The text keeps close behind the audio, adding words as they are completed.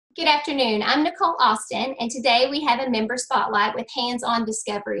Good afternoon. I'm Nicole Austin, and today we have a member spotlight with Hands-On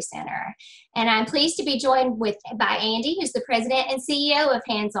Discovery Center. And I'm pleased to be joined by Andy, who's the president and CEO of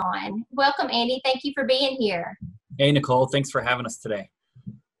Hands-On. Welcome, Andy. Thank you for being here. Hey, Nicole. Thanks for having us today.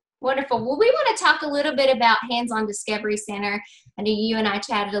 Wonderful. Well, we want to talk a little bit about Hands-On Discovery Center. I know you and I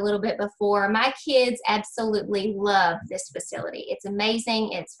chatted a little bit before. My kids absolutely love this facility. It's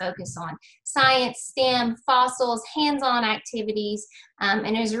amazing. It's focused on science, STEM, fossils, hands-on activities,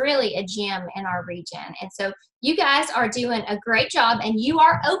 and it's really a gem in our region. And so you guys are doing a great job, and you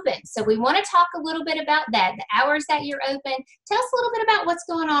are open. So we want to talk a little bit about that, the hours that you're open. Tell us a little bit about what's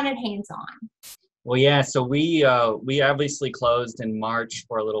going on at Hands-On. Well, yeah, so we obviously closed in March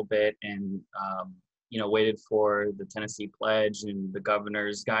for a little bit and, waited for the Tennessee Pledge and the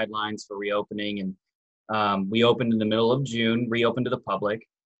governor's guidelines for reopening. And we opened in the middle of June, reopened to the public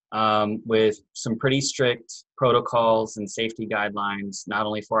with some pretty strict protocols and safety guidelines, not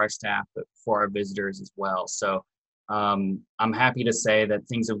only for our staff, but for our visitors as well. So I'm happy to say that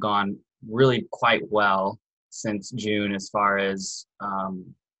things have gone really quite well since June as far as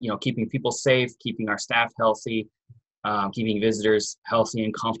keeping people safe, keeping our staff healthy, keeping visitors healthy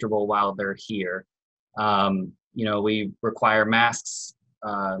and comfortable while they're here. We require masks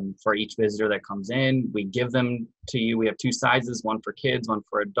for each visitor that comes in. We give them to you. We have two sizes, one for kids, one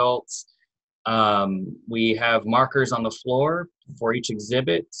for adults. We have markers on the floor for each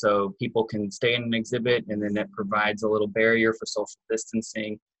exhibit, so people can stay in an exhibit, and then that provides a little barrier for social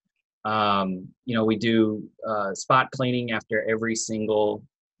distancing. We do spot cleaning after every single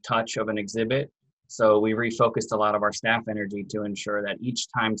touch of an exhibit. So we refocused a lot of our staff energy to ensure that each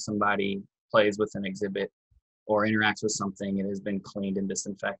time somebody plays with an exhibit or interacts with something, it has been cleaned and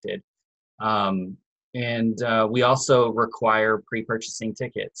disinfected. We also require pre-purchasing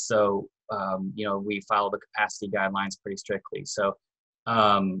tickets. So, we follow the capacity guidelines pretty strictly. So,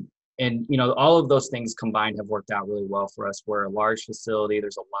 all of those things combined have worked out really well for us. We're a large facility.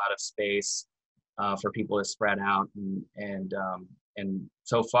 There's a lot of space for people to spread out, and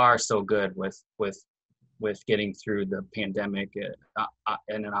so far so good with getting through the pandemic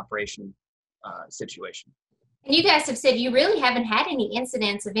in an operation situation. And you guys have said you really haven't had any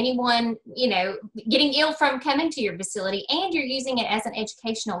incidents of anyone, getting ill from coming to your facility, and you're using it as an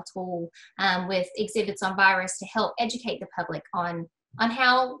educational tool with exhibits on virus to help educate the public on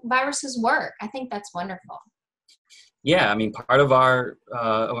how viruses work. I think that's wonderful. Yeah, I mean,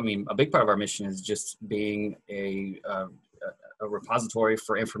 a big part of our mission is just being a repository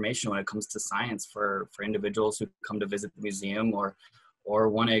for information when it comes to science for individuals who come to visit the museum or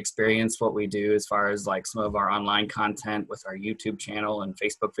want to experience what we do as far as like some of our online content with our YouTube channel and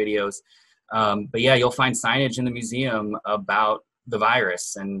Facebook videos. But yeah, you'll find signage in the museum about the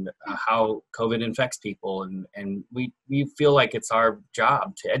virus and how COVID infects people. And we feel like it's our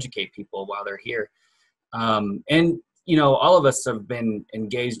job to educate people while they're here. All of us have been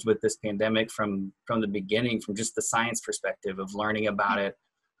engaged with this pandemic from the beginning, from just the science perspective of learning about it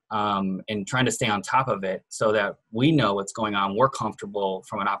and trying to stay on top of it so that we know what's going on. We're comfortable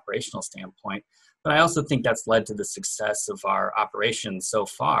from an operational standpoint. But I also think that's led to the success of our operations so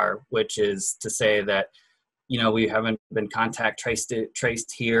far, which is to say that, we haven't been contact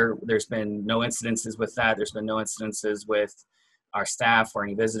traced here. There's been no incidences with that. There's been no incidences with our staff or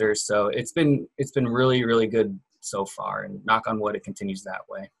any visitors. So it's been really, really good so far, and knock on wood, it continues that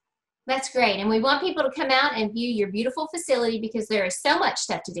way. That's great. And we want people to come out and view your beautiful facility because there is so much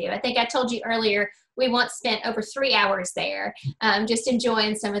stuff to do. I think I told you earlier, we once spent over 3 hours there just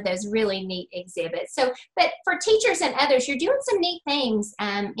enjoying some of those really neat exhibits. But for teachers and others, you're doing some neat things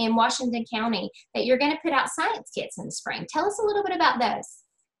in Washington County that you're going to put out science kits in the spring. Tell us a little bit about those.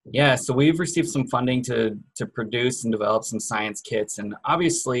 Yeah, so we've received some funding to produce and develop some science kits. And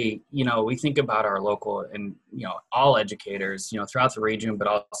obviously, we think about our local and, all educators, throughout the region, but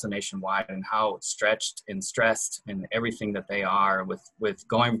also nationwide, and how stretched and stressed and everything that they are with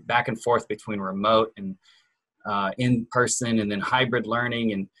going back and forth between remote and in person and then hybrid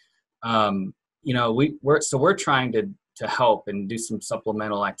learning. And, we're trying to help and do some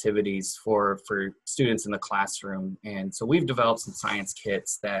supplemental activities for students in the classroom. And so we've developed some science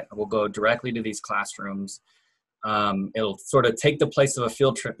kits that will go directly to these classrooms. It'll sort of take the place of a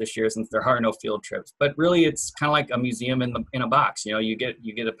field trip this year since there are no field trips, but really it's kind of like a museum in a box. You get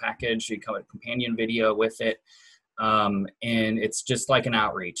a package, you come a companion video with it. And it's just like an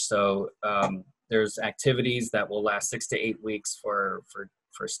outreach. So there's activities that will last 6 to 8 weeks for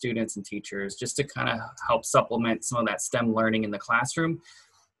students and teachers, just to kind of help supplement some of that STEM learning in the classroom.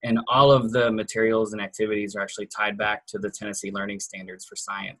 And all of the materials and activities are actually tied back to the Tennessee Learning Standards for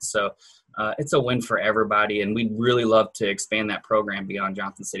Science. So it's a win for everybody, and we'd really love to expand that program beyond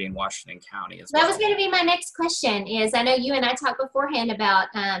Johnson City and Washington County as well. That was going to be my next question. Is I know you and I talked beforehand about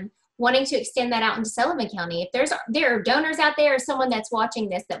wanting to extend that out into Sullivan County. If there are donors out there or someone that's watching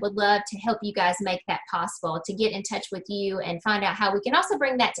this that would love to help you guys make that possible, to get in touch with you and find out how we can also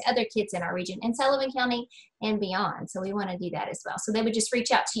bring that to other kids in our region in Sullivan County and beyond. So we want to do that as well. So they would just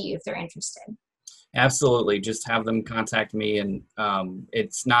reach out to you if they're interested. Absolutely. Just have them contact me. And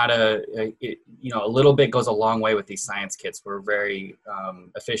it's not a little bit goes a long way with these science kits. We're very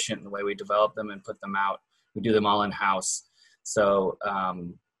efficient in the way we develop them and put them out. We do them all in-house. So,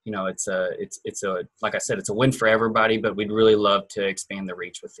 it's like I said, it's a win for everybody, but we'd really love to expand the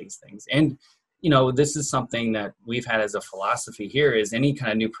reach with these things. And, this is something that we've had as a philosophy here, is any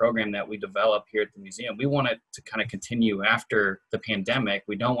kind of new program that we develop here at the museum, we want it to kind of continue after the pandemic.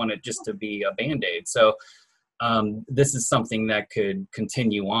 We don't want it just to be a Band-Aid. So this is something that could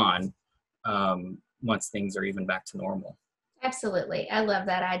continue on once things are even back to normal. Absolutely. I love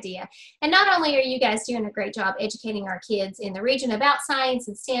that idea. And not only are you guys doing a great job educating our kids in the region about science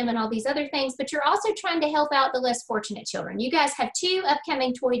and STEM and all these other things, but you're also trying to help out the less fortunate children. You guys have 2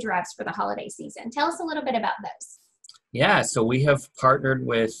 upcoming toy drives for the holiday season. Tell us a little bit about those. Yeah, so we have partnered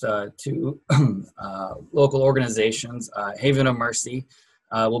with 2 local organizations. Haven of Mercy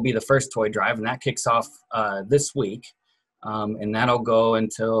will be the first toy drive, and that kicks off this week. And that'll go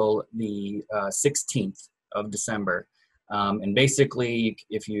until the 16th of December. And basically,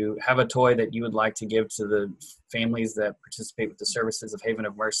 if you have a toy that you would like to give to the families that participate with the services of Haven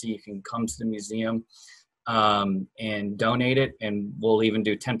of Mercy, you can come to the museum and donate it, and we'll even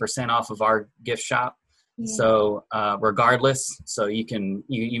do 10% off of our gift shop. Yeah. So regardless, so you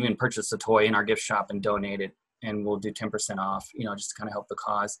even purchase a toy in our gift shop and donate it, and we'll do 10% off, just to kind of help the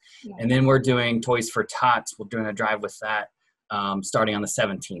cause. Yeah. And then we're doing Toys for Tots. We're doing a drive with that starting on the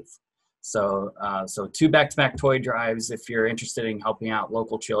 17th. So 2 back-to-back toy drives. If you're interested in helping out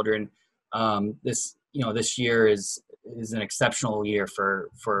local children, this year is an exceptional year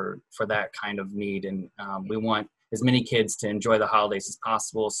for that kind of need, and we want as many kids to enjoy the holidays as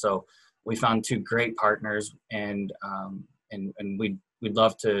possible. So we found 2 great partners, and we'd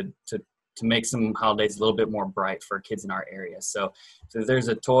love to make some holidays a little bit more bright for kids in our area. So if there's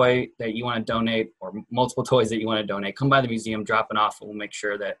a toy that you want to donate, or multiple toys that you want to donate, come by the museum, drop it off, and we'll make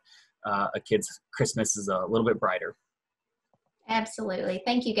sure that a kid's Christmas is a little bit brighter. Absolutely.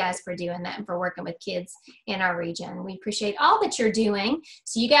 Thank you guys for doing that and for working with kids in our region. We appreciate all that you're doing.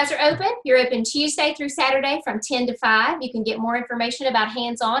 So you guys are open. You're open Tuesday through Saturday from 10 to 5. You can get more information about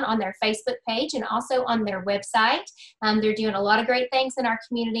Hands-On their Facebook page and also on their website. They're doing a lot of great things in our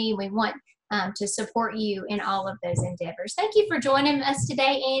community, and we want to support you in all of those endeavors. Thank you for joining us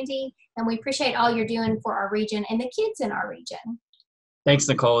today, Andy, and we appreciate all you're doing for our region and the kids in our region. Thanks,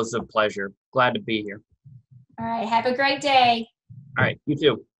 Nicole. It's a pleasure. Glad to be here. All right. Have a great day. All right. You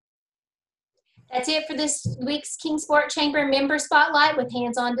too. That's it for this week's Kingsport Chamber Member Spotlight with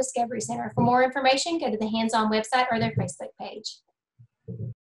Hands-On Discovery Center. For more information, go to the Hands-On website or their Facebook page.